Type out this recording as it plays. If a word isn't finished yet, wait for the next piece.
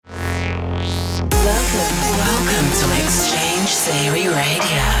Welcome to Exchange Theory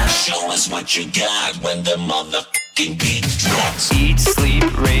Radio. Show us what you got when the motherfucking beat drops. Eat, sleep,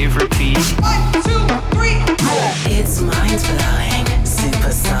 rave, repeat. 1, 2, 3, go! It's mind-blowing,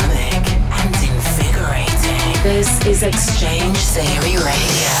 supersonic, and invigorating. This is Exchange Theory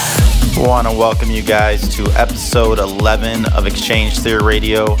Radio. Want to welcome you guys to episode 11 of Exchange Theory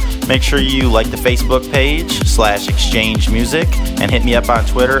Radio. Make sure you like the Facebook page /Exchange Music and hit me up on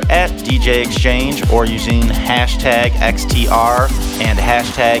Twitter at DJ Exchange or using hashtag XTR and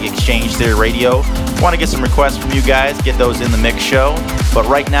hashtag Exchange Theory Radio. Want to get some requests from you guys, get those in the Mixshow. But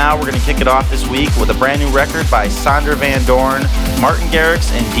right now we're going to kick it off this week with a brand new record by Sandro Van Doorn, Martin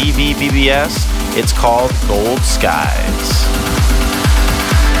Garrix, and DVBBS. It's called Gold Skies.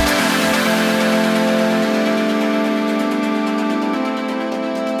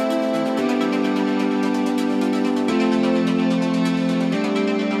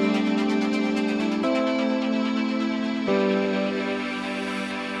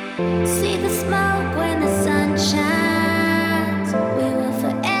 See the smoke when the sun shines. We will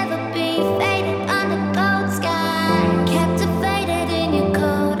forever be faded under gold sky. Captivated in your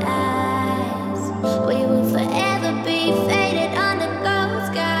cold eyes. We will forever be faded under gold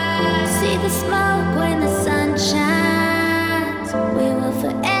sky. See the smoke when the sun shines. We will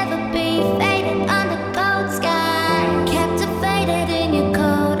forever be faded under gold sky. Captivated in your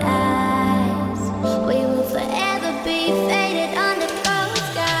cold eyes. We will forever be faded under gold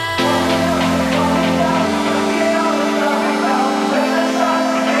sky.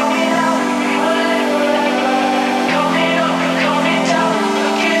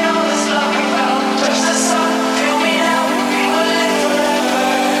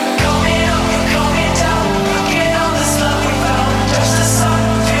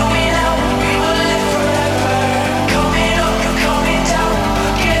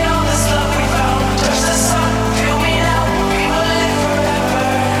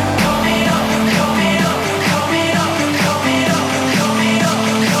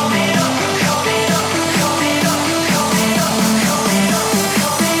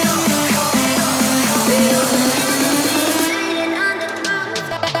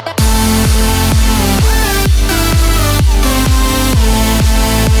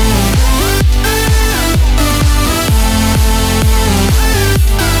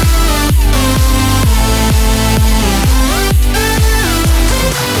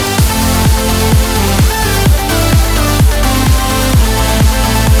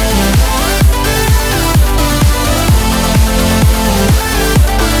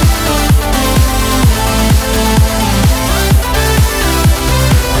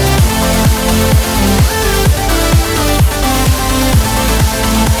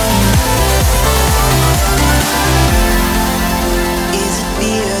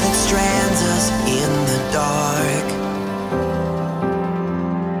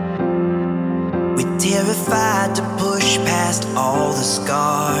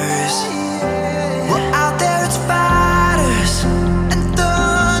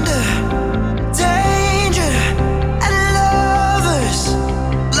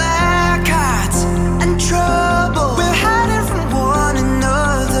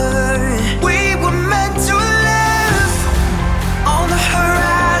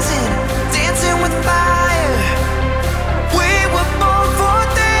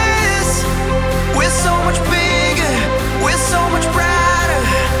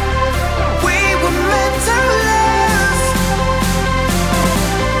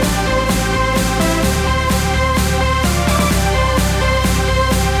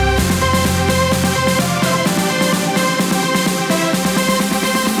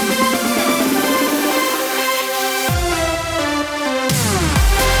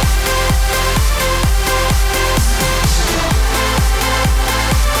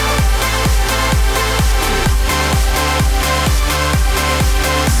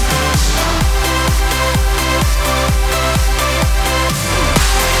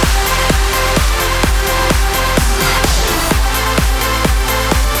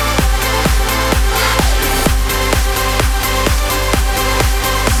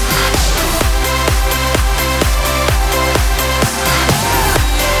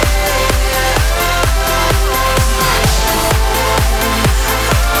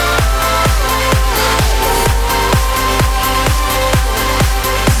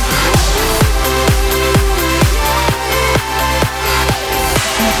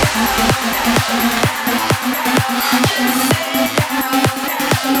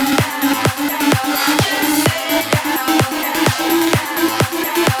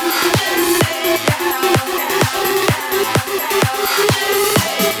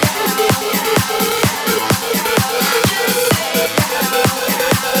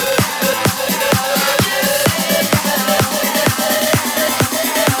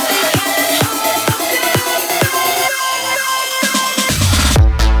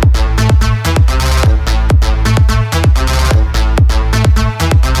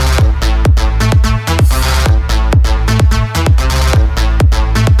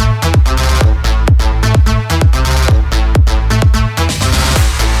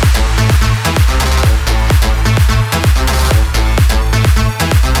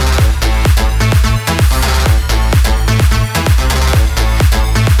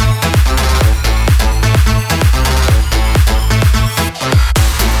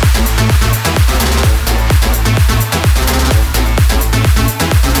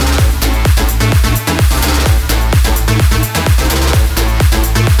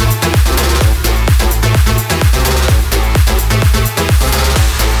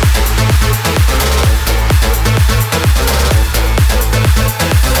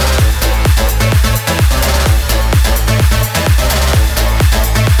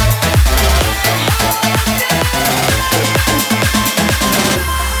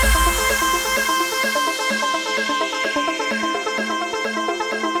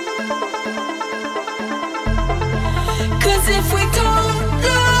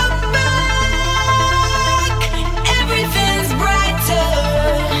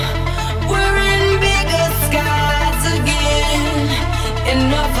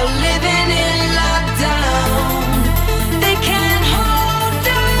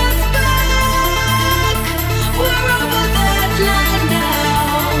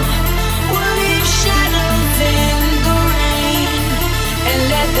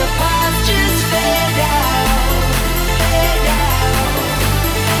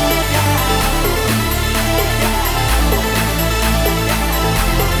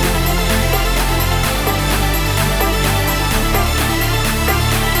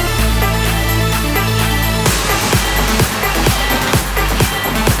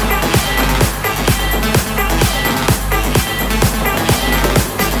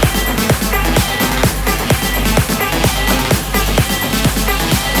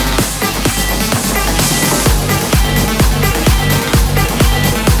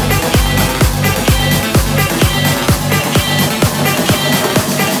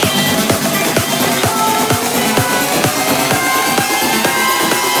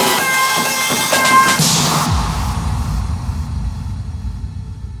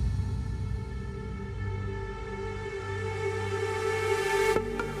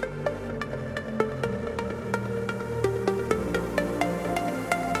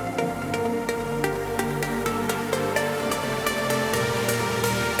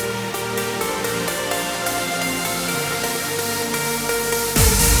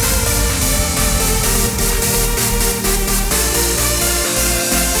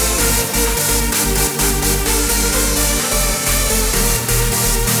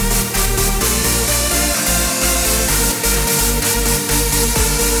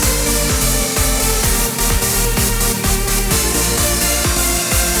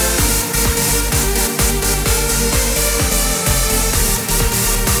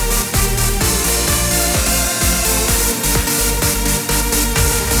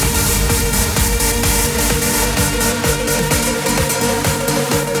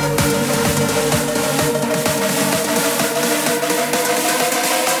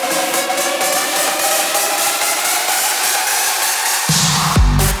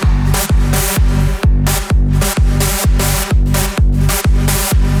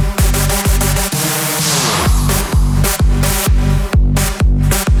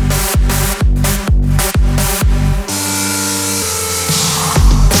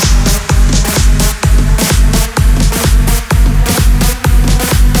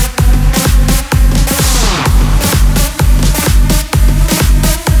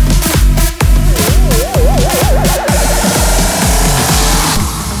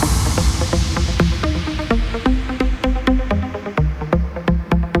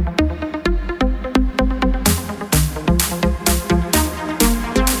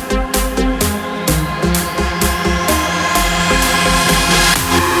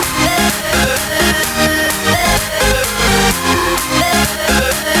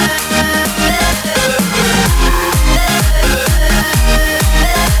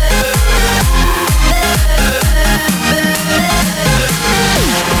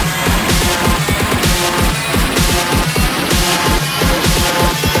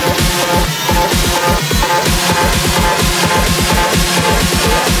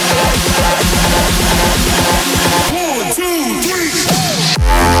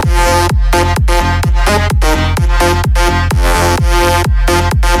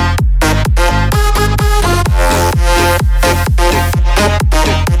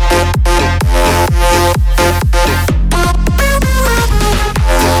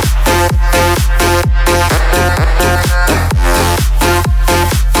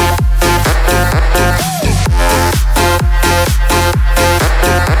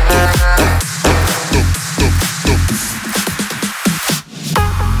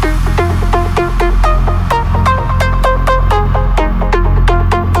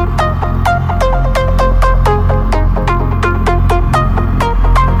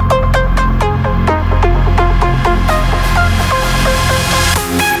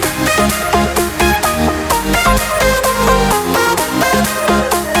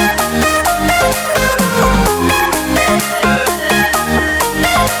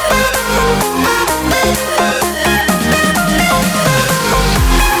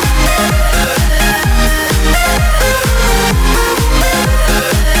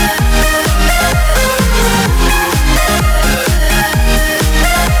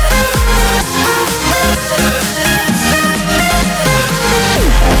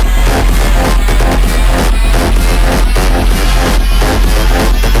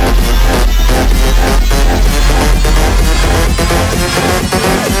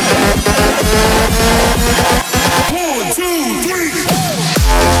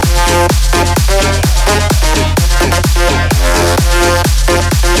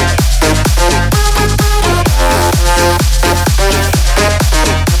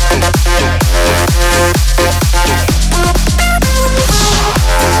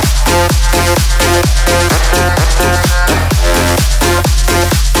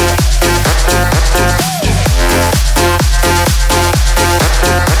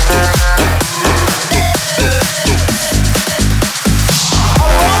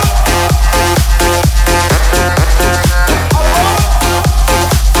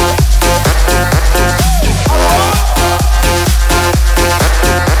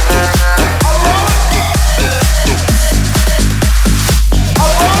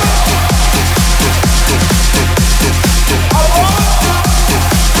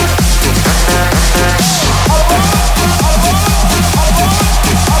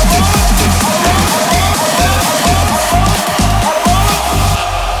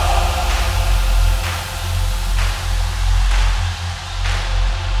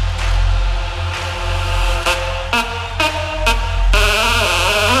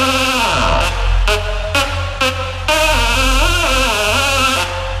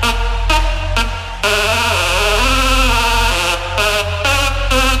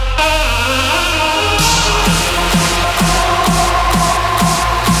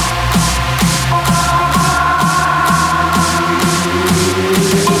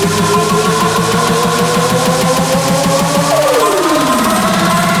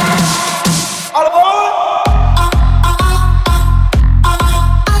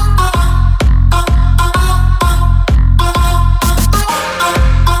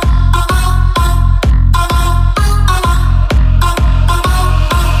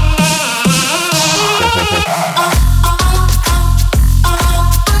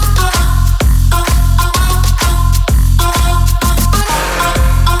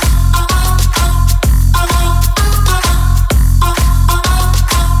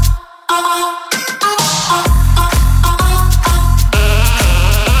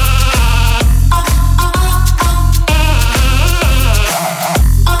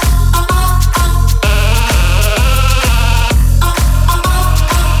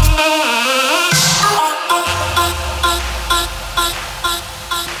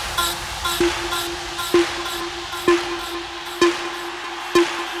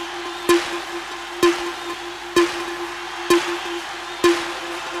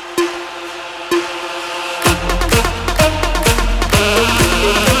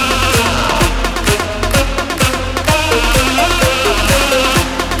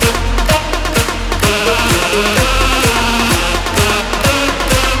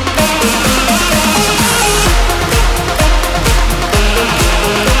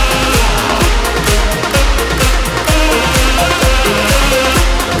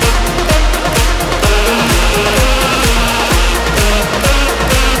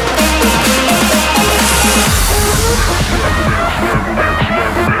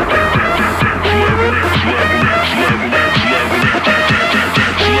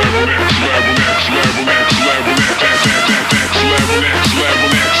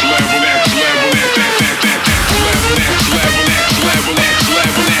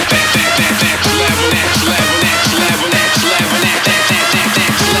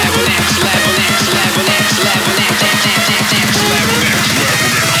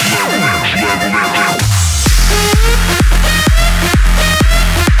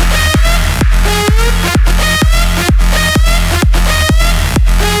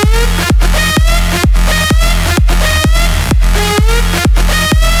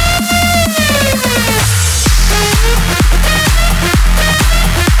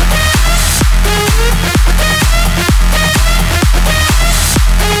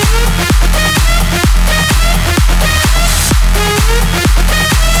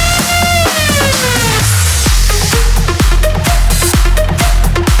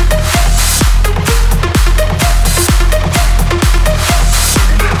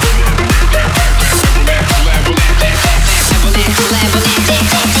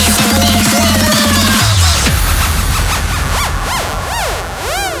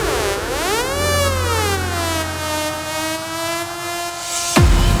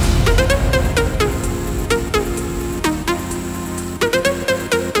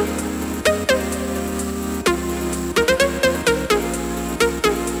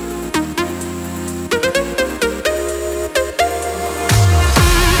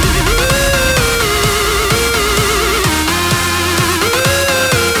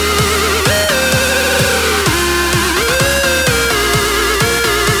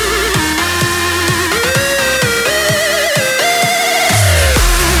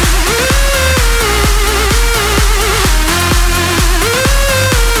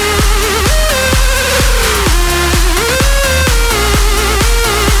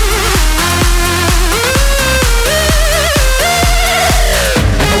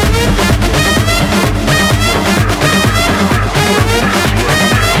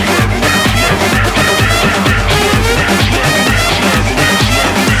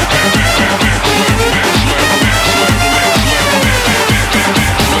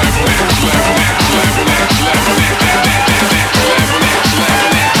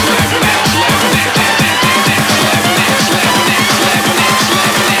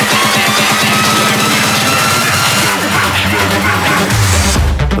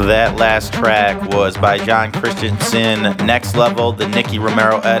 That last track was by John Christensen, Next Level, the Nicky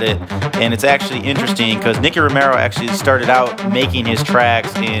Romero edit. And it's actually interesting because Nicky Romero actually started out making his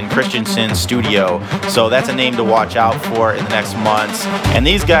tracks in Christensen's studio. So that's a name to watch out for in the next months. And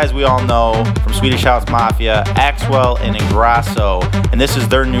these guys we all know from Swedish House Mafia, Axwell and Ingrosso. And this is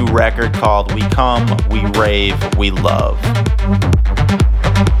their new record called We Come, We Rave, We Love.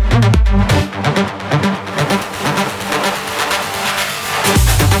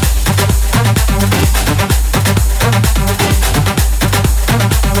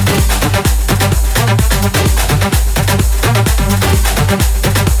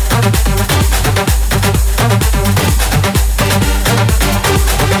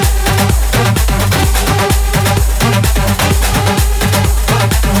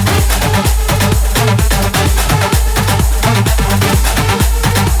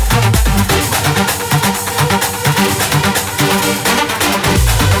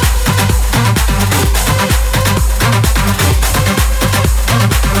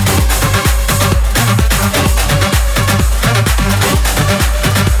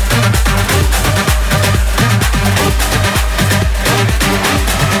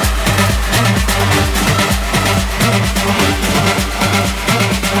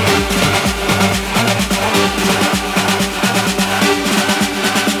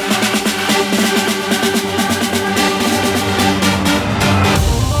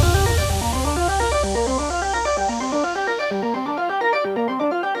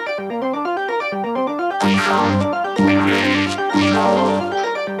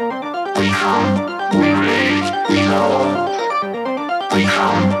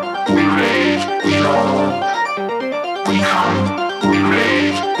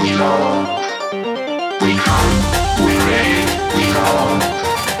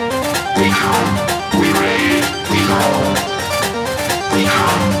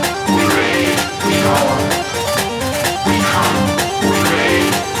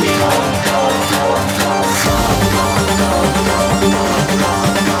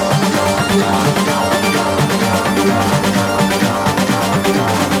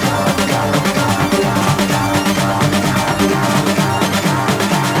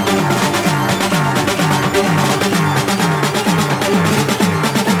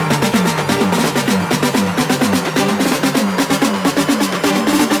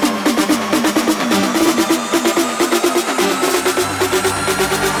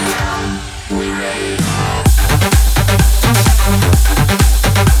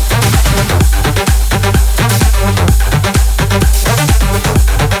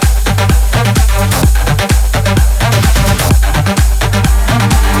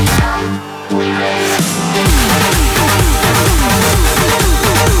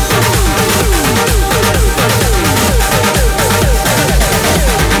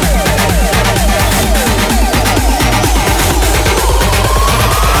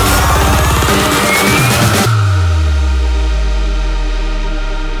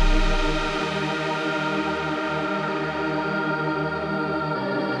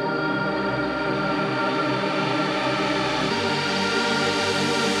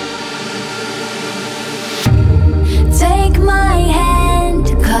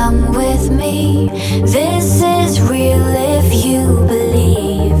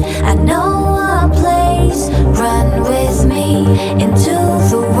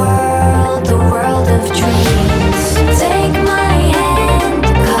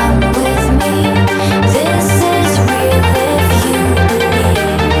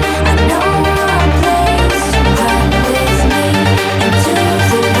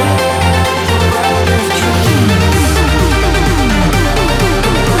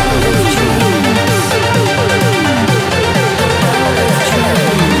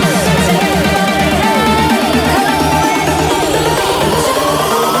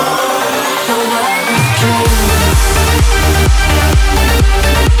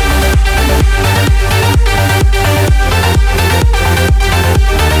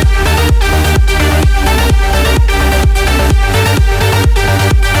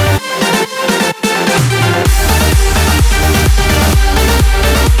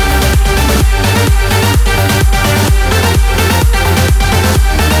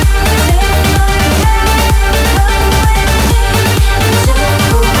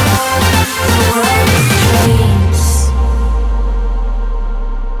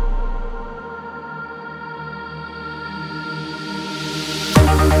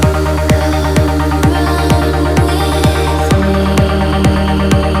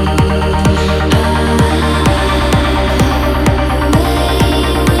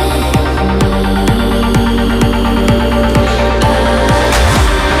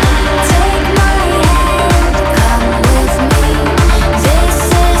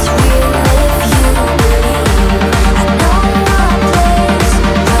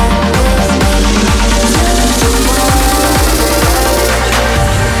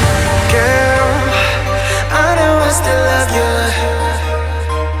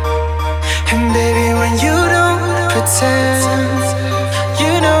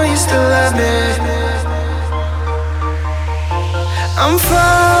 I'm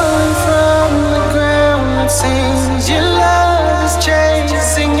falling from the ground. It seems your love is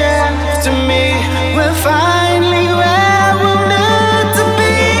chasing after me. We're finally where we're meant to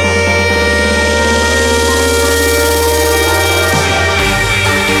be.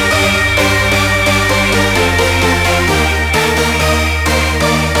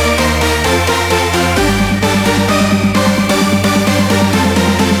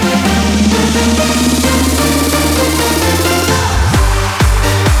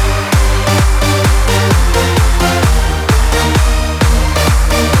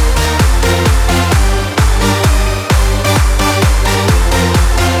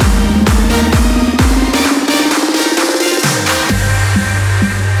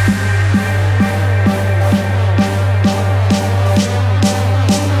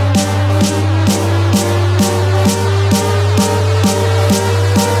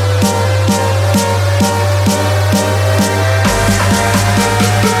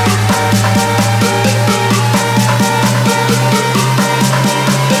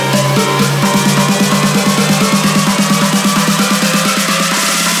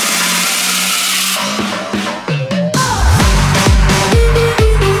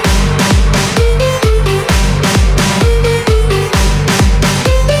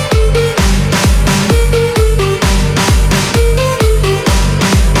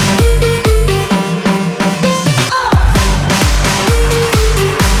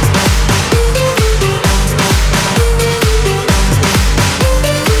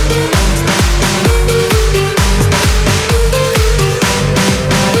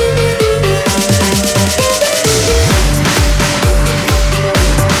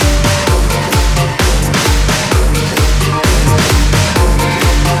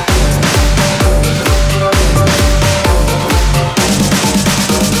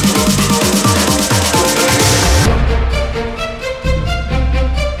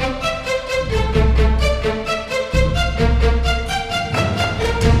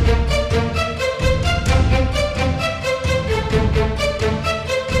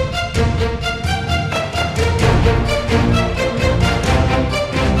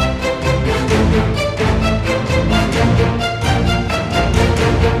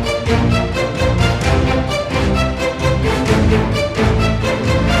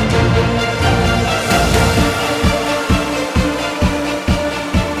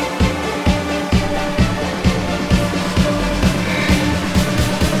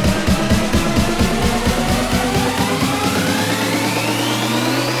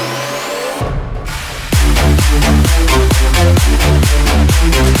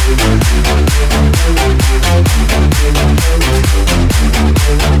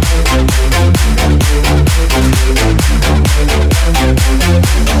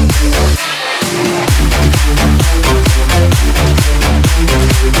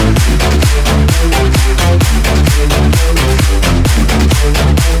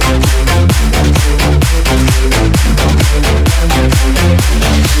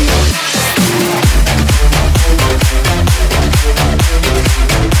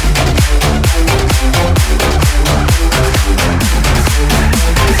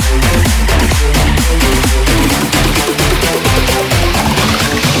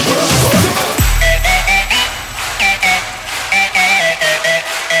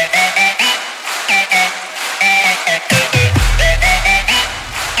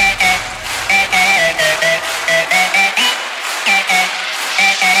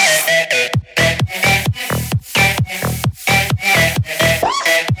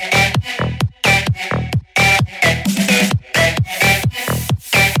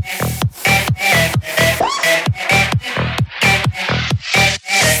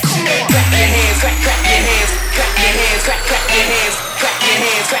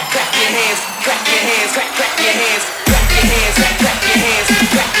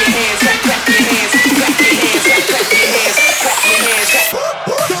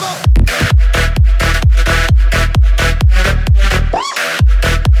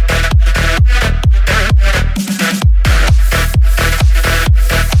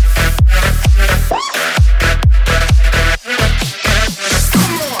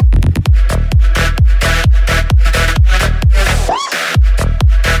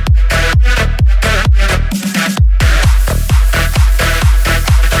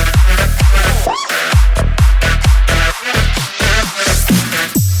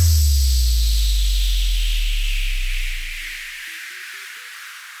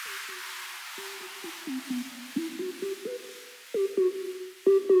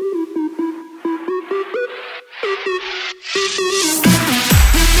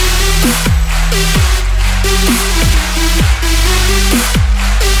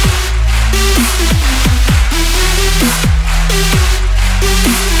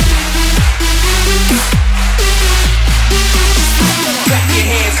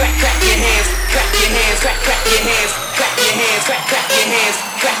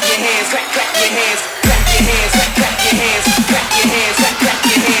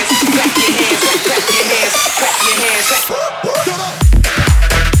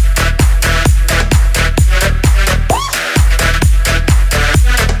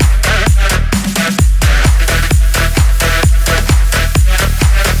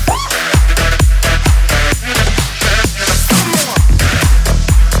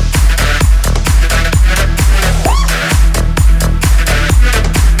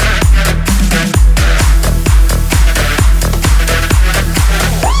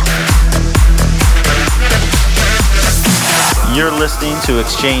 To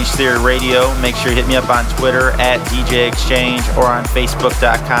Exchange Theory Radio. Make sure you hit me up on Twitter at DJ Exchange or on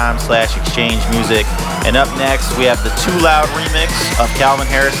Facebook.com/Exchange Music. And up next, we have the Too Loud remix of Calvin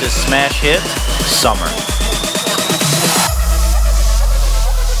Harris's smash hit, Summer.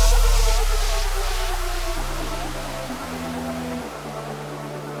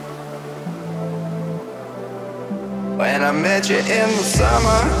 When I met you in the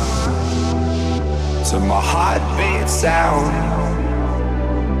summer, to my heartbeat sound,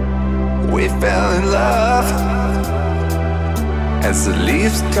 we fell in love as the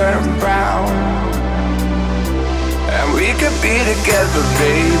leaves turn brown. And we could be together,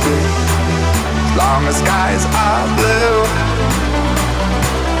 baby, as long as skies are blue.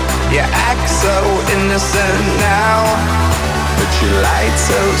 You act so innocent now, but you lied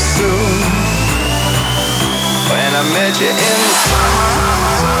so soon. When I met you in the summer,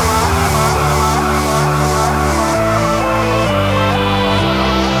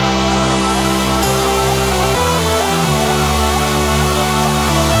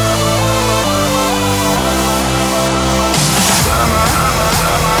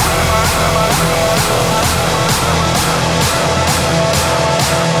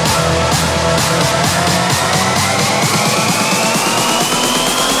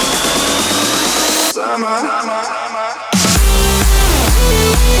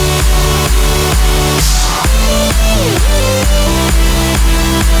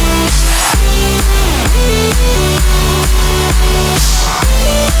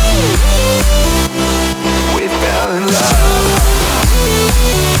 we fell in love.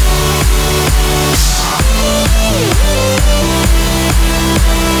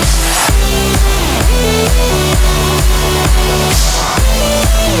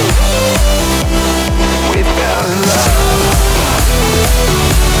 We fell in love.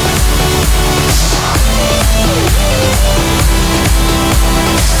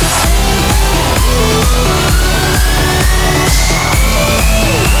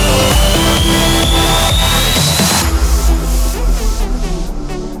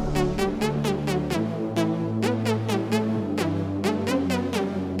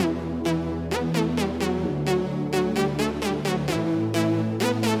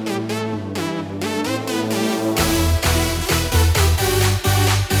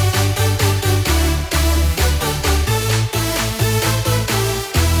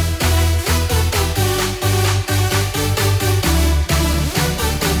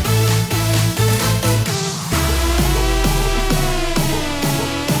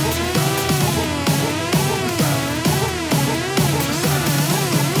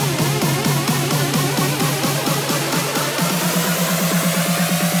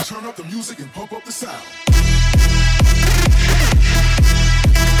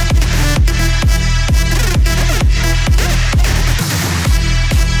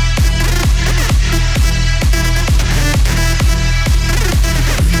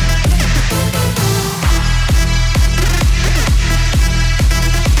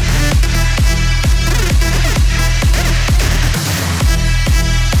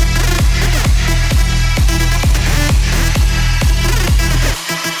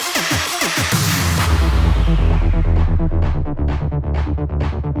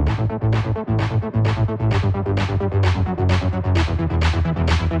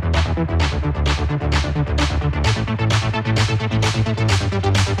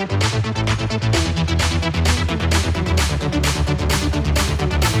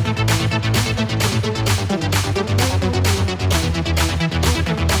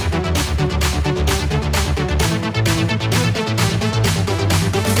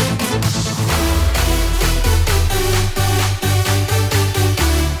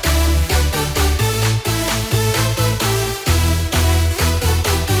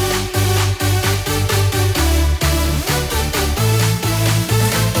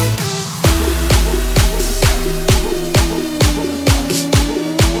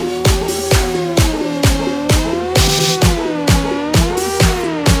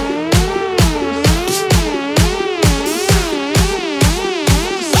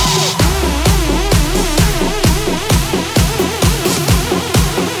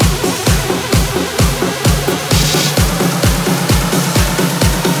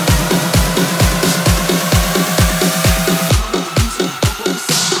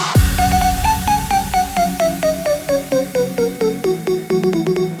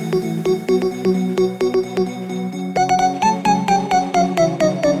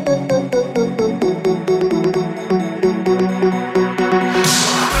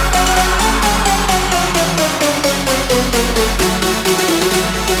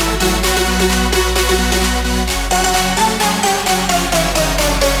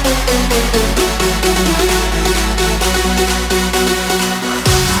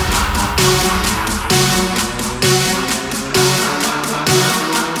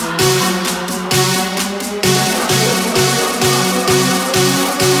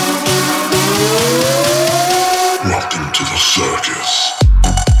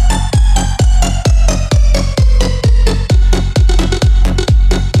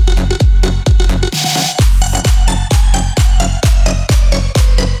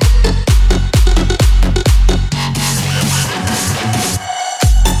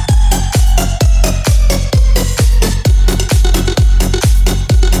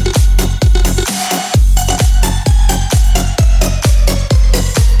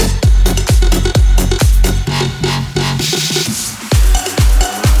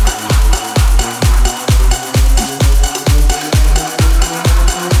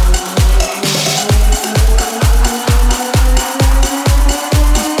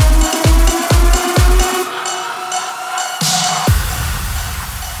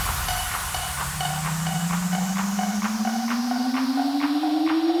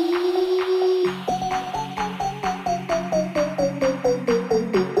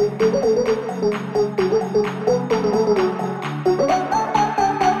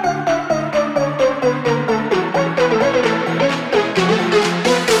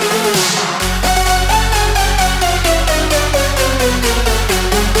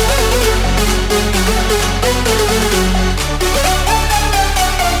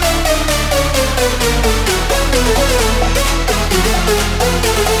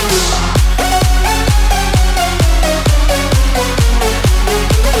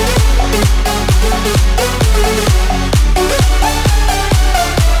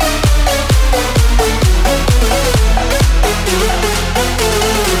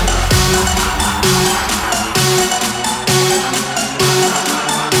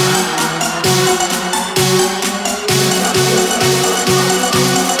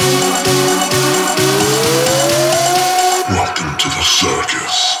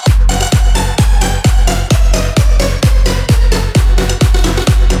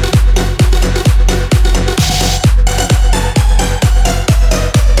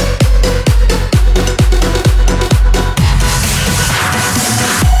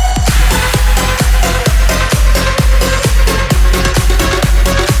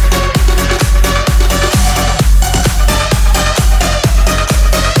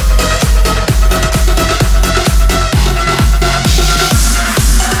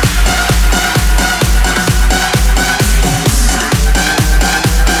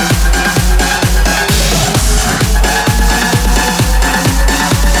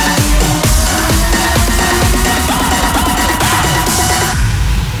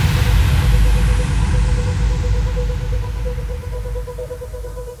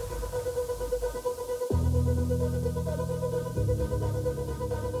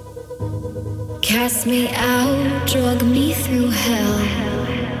 Cast me out, drug me through hell.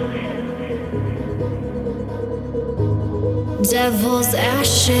 Devil's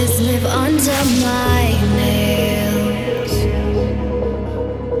ashes live under my nails.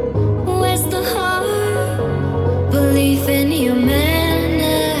 Where's the heart? Belief in humanity.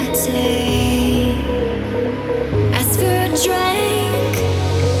 Ask for a drink.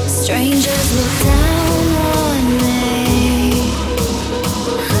 Strangers look down on me.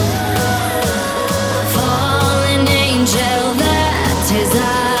 Fallen angel, that is I.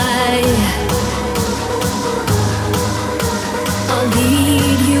 I'll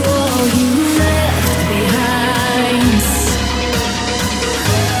lead you all you left behind.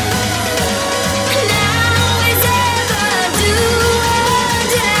 Now is ever do or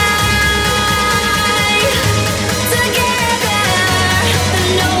die. Together,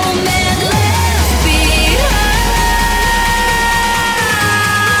 no man left behind.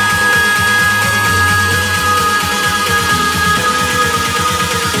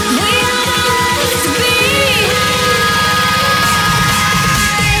 We are the left behind.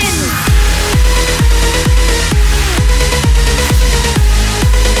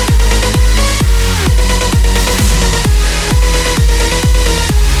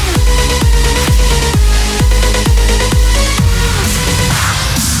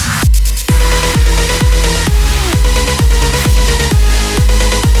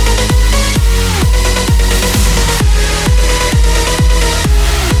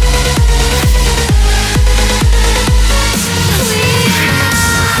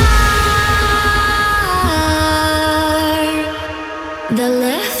 The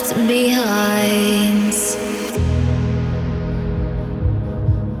left behind.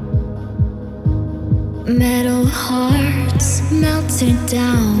 Metal hearts melted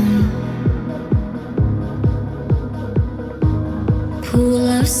down. Pool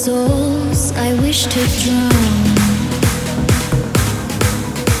of souls I wish to drown.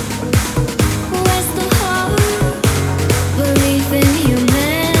 Where's the heart? Belief in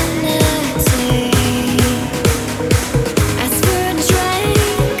humanity. Ask for a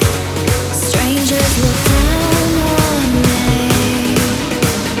drink. Strangers look down on me.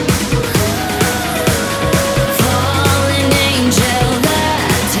 Fallen angel,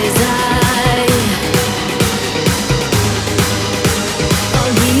 that is I.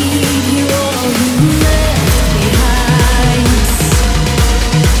 I'll lead you all you left behind.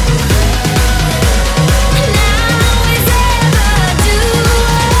 Now is ever do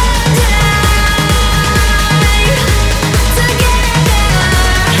or die. Together,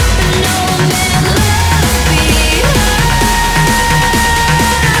 no man left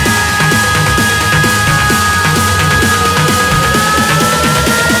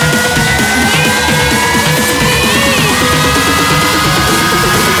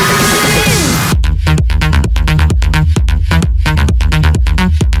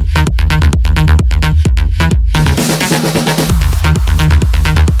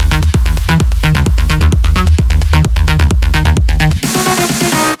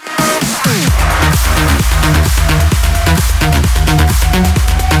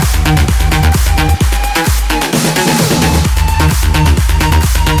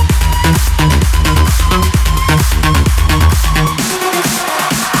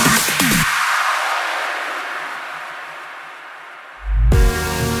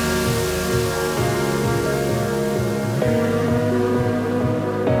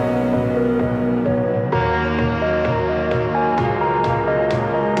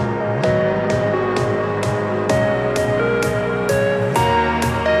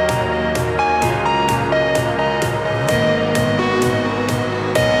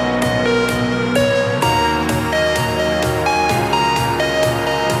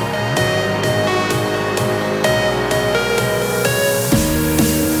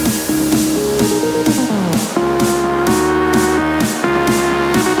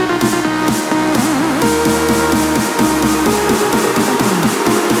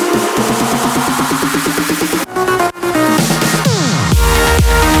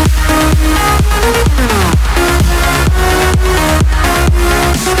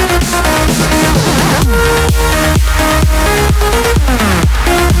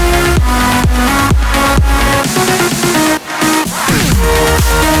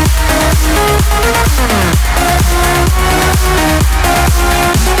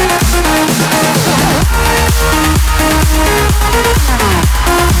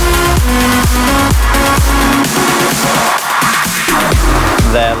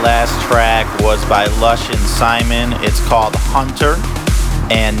That last track was by Lush and Simon. It's called Hunter.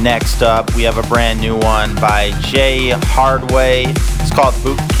 And next up, we have a brand new one by Jay Hardway. It's called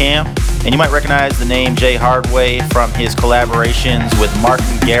Boot Camp. And you might recognize the name Jay Hardway from his collaborations with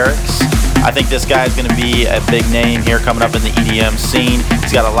Martin Garrix. I think this guy's going to be a big name here coming up in the EDM scene.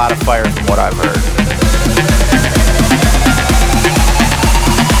 He's got a lot of fire from what I've heard.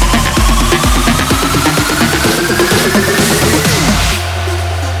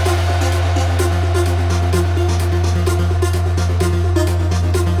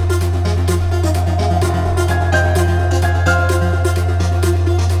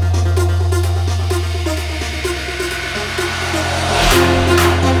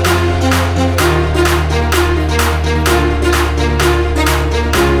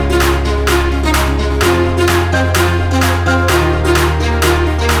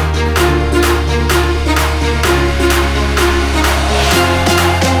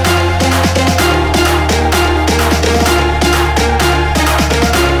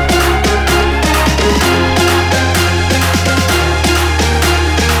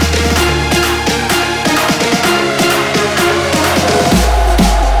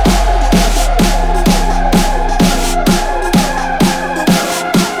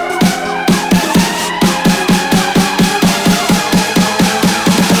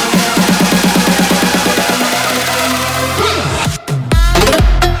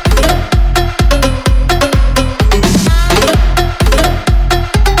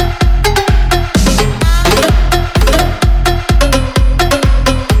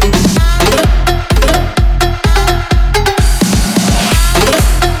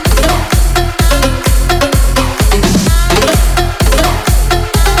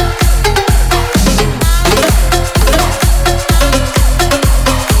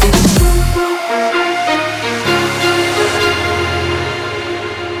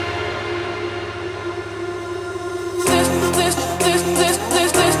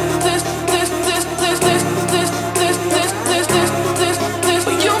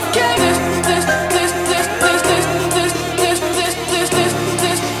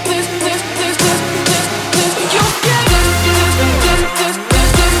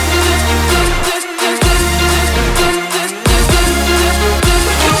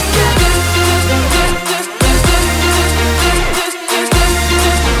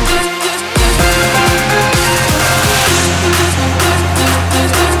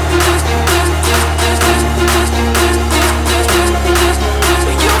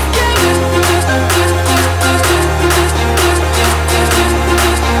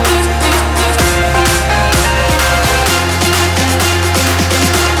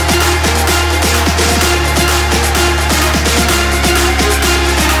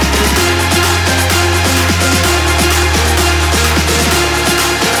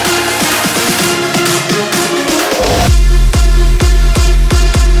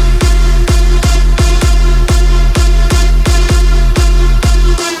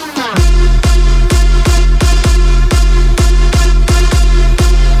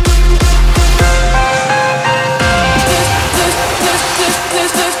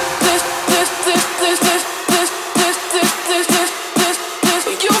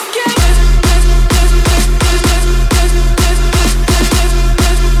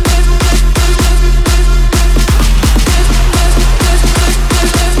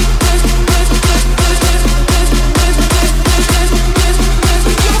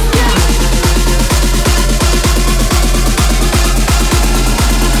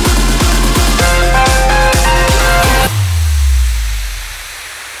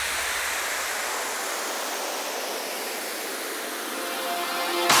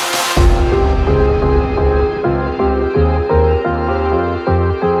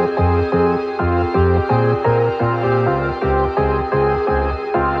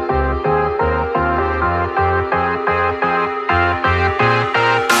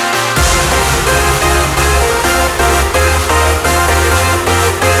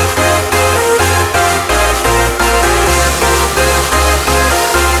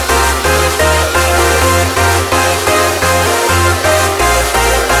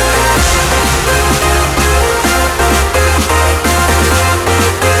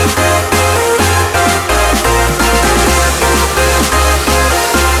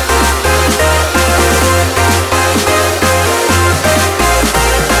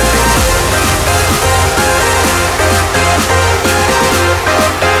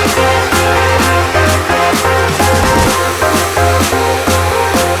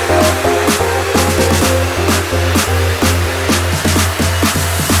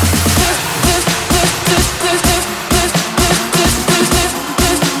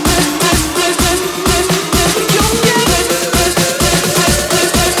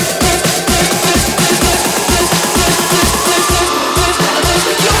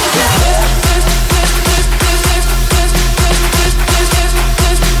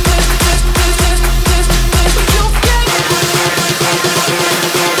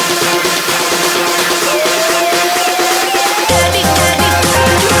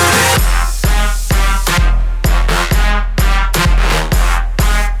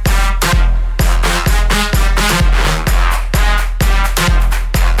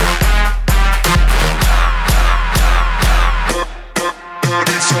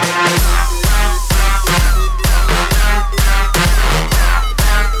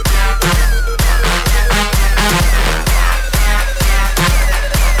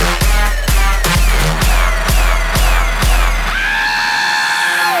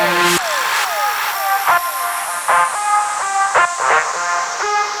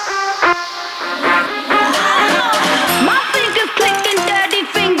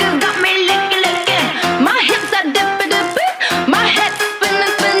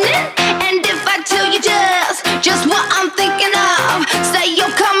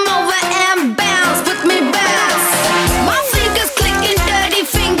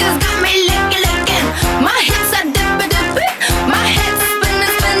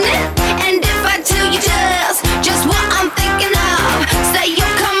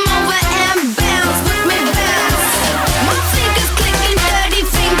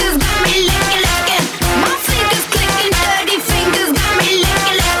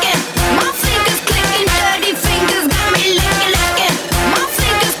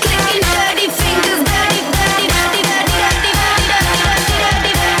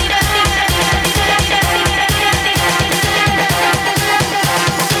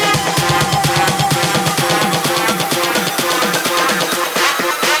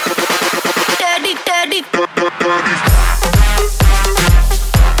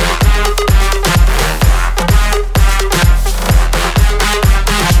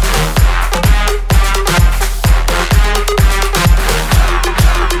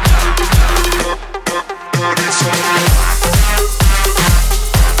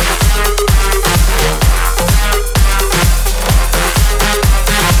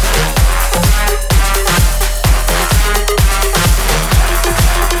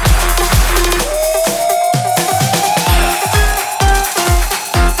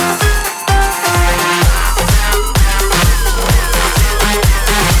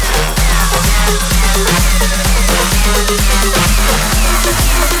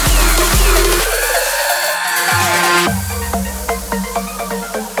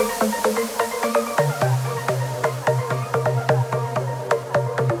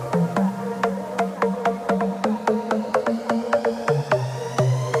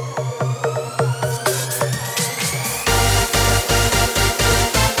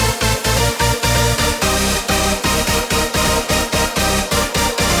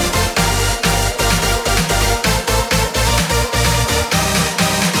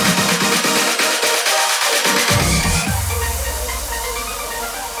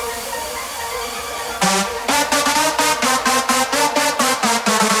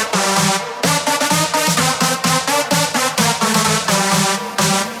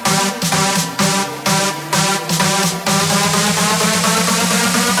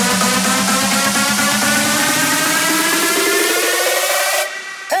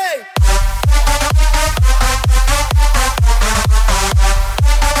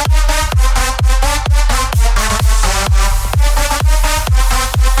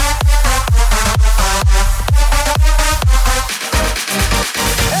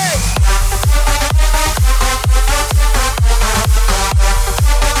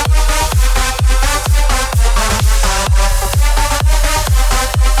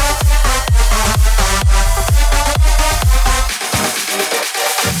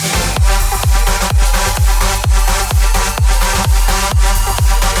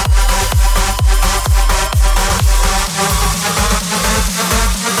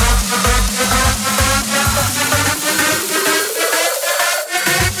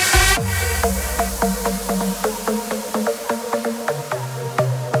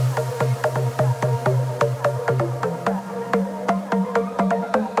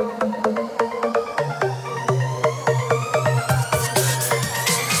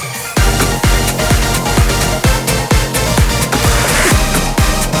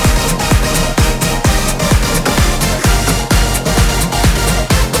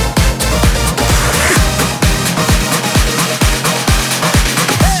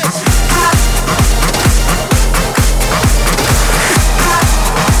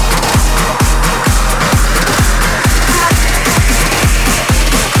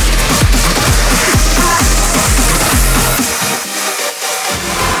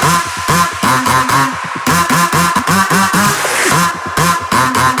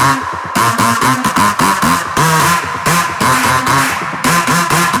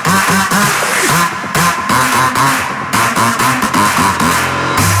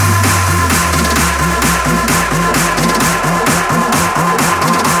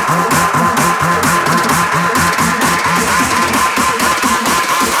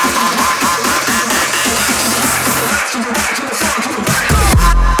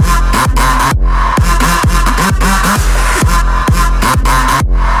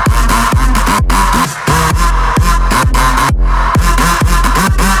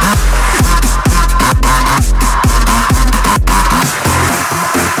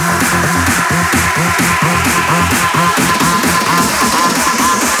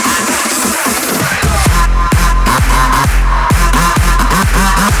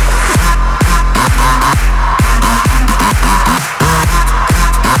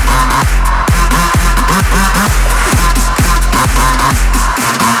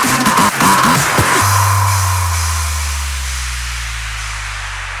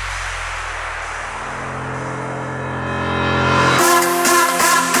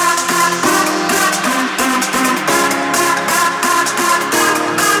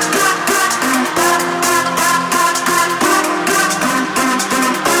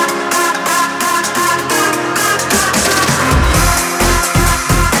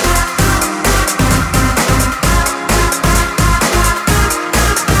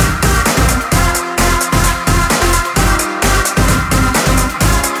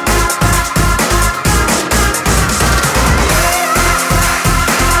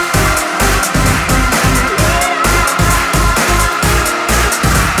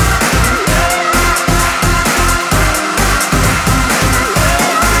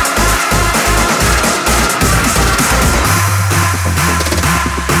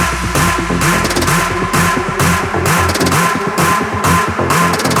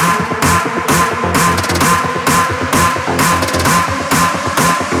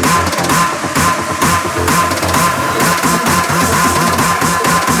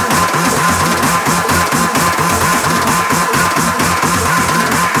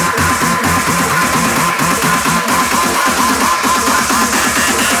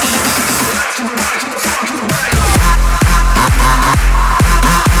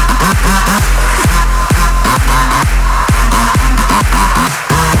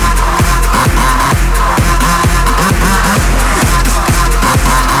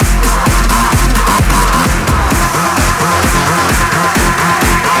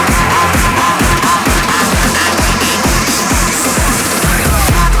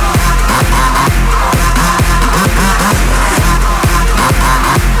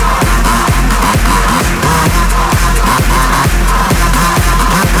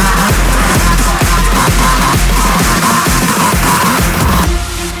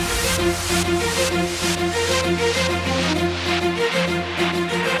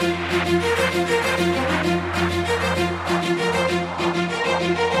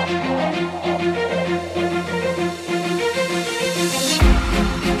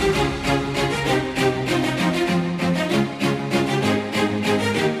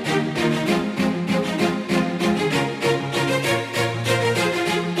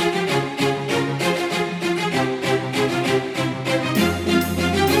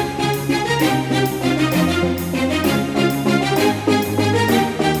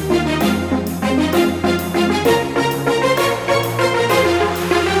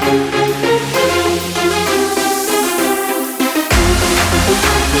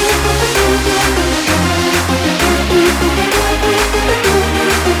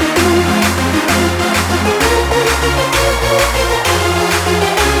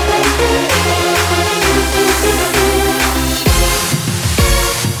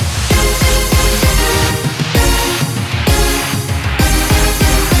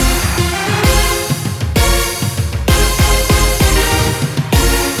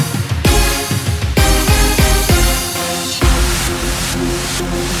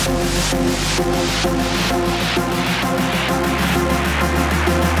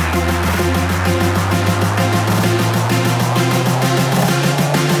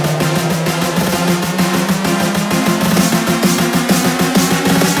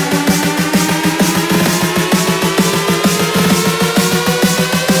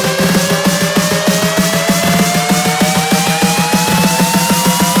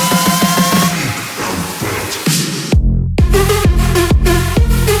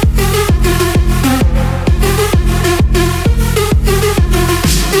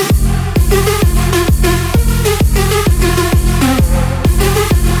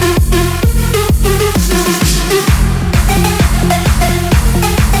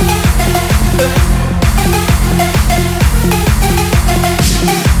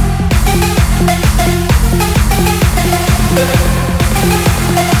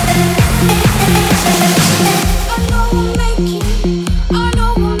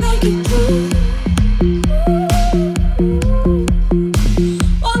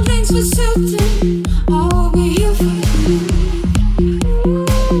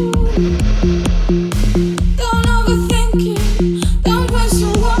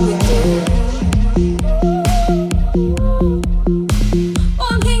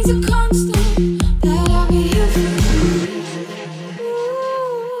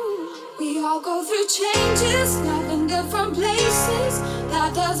 all go through changes, life in different places.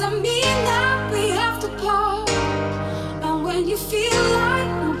 That doesn't mean that we have to part. And when you feel like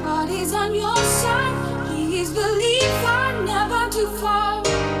nobody's on your side, please believe I'm never too far,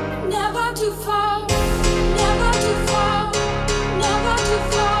 never too far, never too far, never too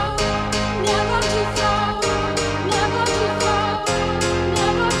far, never too far, never too far,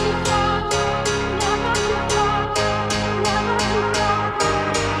 never too far, never too far, never too far.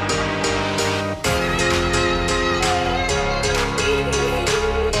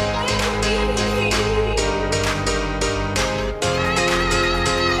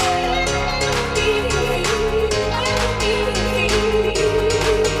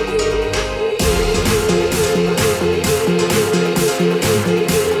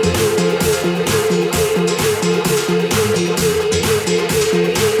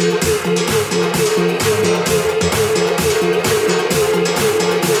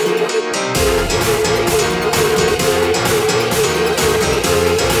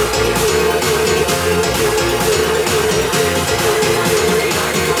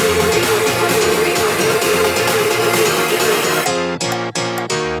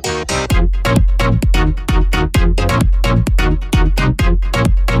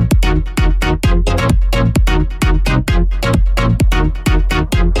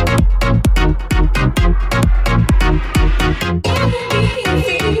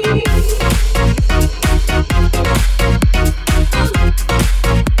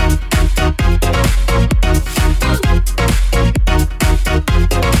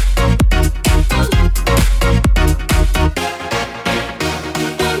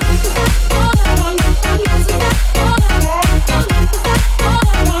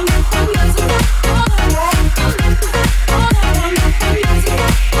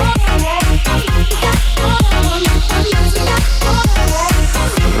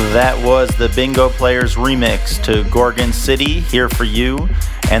 That was the Bingo Players remix to Gorgon City, Here For You.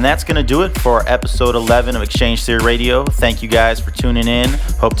 And that's going to do it for episode 11 of Exchange Theory Radio. Thank you guys for tuning in.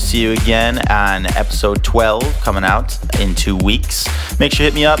 Hope to see you again on episode 12 coming out in 2 weeks. Make sure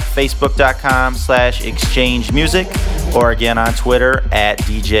you hit me up, facebook.com/exchangemusic, or again on Twitter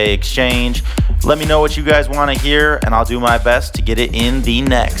 @DJExchange. Let me know what you guys want to hear, and I'll do my best to get it in the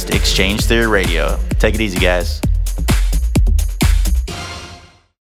next Exchange Theory Radio. Take it easy, guys.